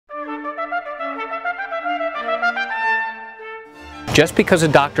Just because a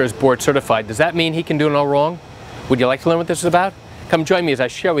doctor is board certified, does that mean he can do no wrong? Would you like to learn what this is about? Come join me as I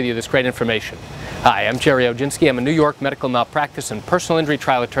share with you this great information. Hi, I'm Gerry Oginski. I'm a New York medical malpractice and personal injury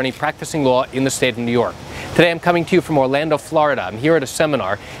trial attorney practicing law in the state of New York. Today I'm coming to you from Orlando, Florida. I'm here at a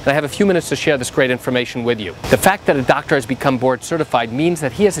seminar and I have a few minutes to share this great information with you. The fact that a doctor has become board certified means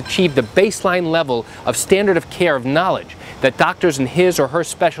that he has achieved the baseline level of standard of care of knowledge that doctors in his or her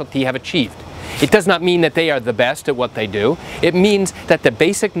specialty have achieved. It does not mean that they are the best at what they do. It means that the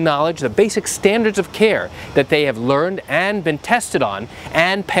basic knowledge, the basic standards of care that they have learned and been tested on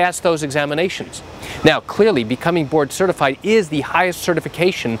and passed those examinations. Now, clearly, becoming board certified is the highest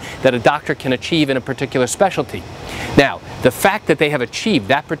certification that a doctor can achieve in a particular specialty. Now, the fact that they have achieved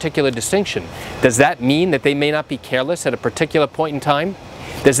that particular distinction, does that mean that they may not be careless at a particular point in time?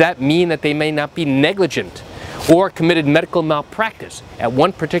 Does that mean that they may not be negligent or committed medical malpractice at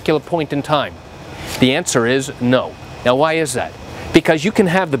one particular point in time? The answer is no. Now, why is that? Because you can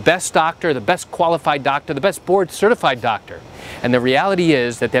have the best doctor, the best qualified doctor, the best board certified doctor, and the reality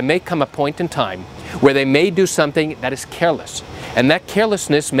is that there may come a point in time where they may do something that is careless, and that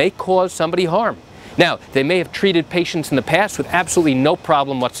carelessness may cause somebody harm. Now, they may have treated patients in the past with absolutely no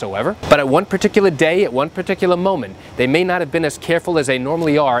problem whatsoever, but at one particular day, at one particular moment, they may not have been as careful as they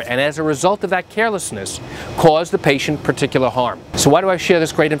normally are, and as a result of that carelessness, cause the patient particular harm. So why do I share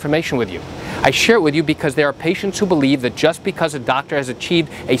this great information with you? I share it with you because there are patients who believe that just because a doctor has achieved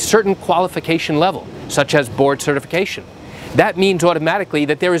a certain qualification level, such as board certification, that means automatically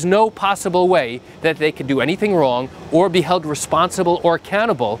that there is no possible way that they could do anything wrong or be held responsible or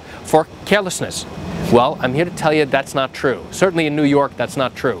accountable for carelessness. Well, I'm here to tell you that's not true. Certainly in New York, that's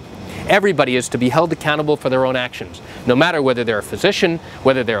not true. Everybody is to be held accountable for their own actions, no matter whether they're a physician,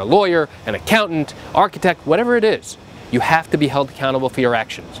 whether they're a lawyer, an accountant, architect, whatever it is. You have to be held accountable for your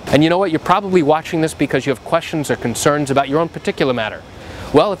actions. And you know what? You're probably watching this because you have questions or concerns about your own particular matter.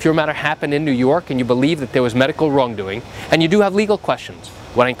 Well, if your matter happened in New York and you believe that there was medical wrongdoing, and you do have legal questions,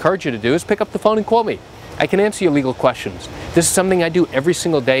 what I encourage you to do is pick up the phone and call me. I can answer your legal questions. This is something I do every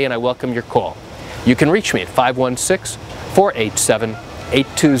single day, and I welcome your call. You can reach me at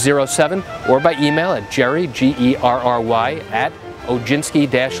 516-487-8207 or by email at Gerry, G-E-R-R-Y, at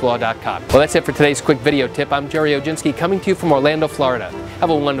Oginski-law.com. Well, that's it for today's quick video tip. I'm Gerry Oginski, coming to you from Orlando, Florida. Have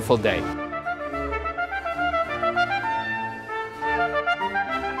a wonderful day.